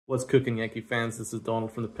What's cooking, Yankee fans? This is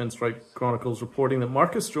Donald from the Pinstripe Chronicles reporting that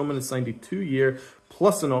Marcus Stroman has signed a 2-year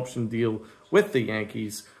plus an option deal with the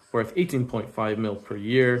Yankees worth $18.5 million per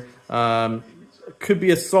year. Could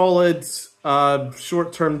be a solid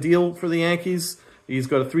short-term deal for the Yankees. He's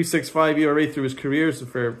got a 3.65 ERA through his career, so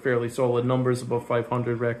fairly solid numbers, above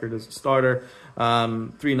 500 record as a starter.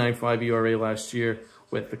 3.95 ERA last year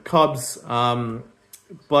with the Cubs.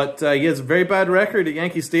 But he has a very bad record at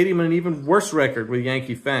Yankee Stadium and an even worse record with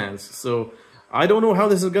Yankee fans. So I don't know how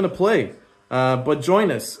this is going to play. But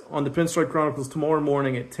join us on the Pinstripe Chronicles tomorrow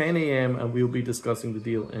morning at 10 a.m. and we'll be discussing the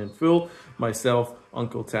deal in full. Myself,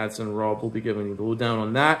 Uncle Tats, and Rob will be giving you the lowdown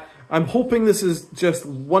on that. I'm hoping this is just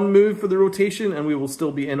one move for the rotation and we will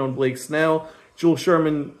still be in on Blake Snell. Joel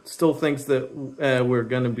Sherman still thinks that we're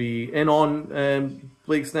going to be in on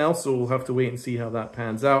Blake Snell, so we'll have to wait and see how that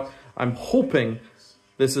pans out. I'm hoping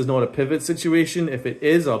this is not a pivot situation. If it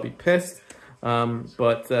is, I'll be pissed.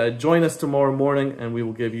 But join us tomorrow morning and we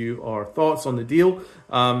will give you our thoughts on the deal.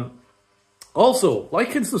 Also,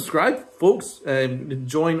 like and subscribe, folks.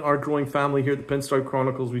 Join our growing family here at the Pinstripe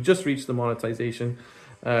Chronicles. We just reached the monetization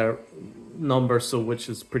number, which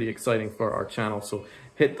is pretty exciting for our channel. So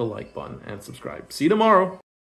hit the like button and subscribe. See you tomorrow.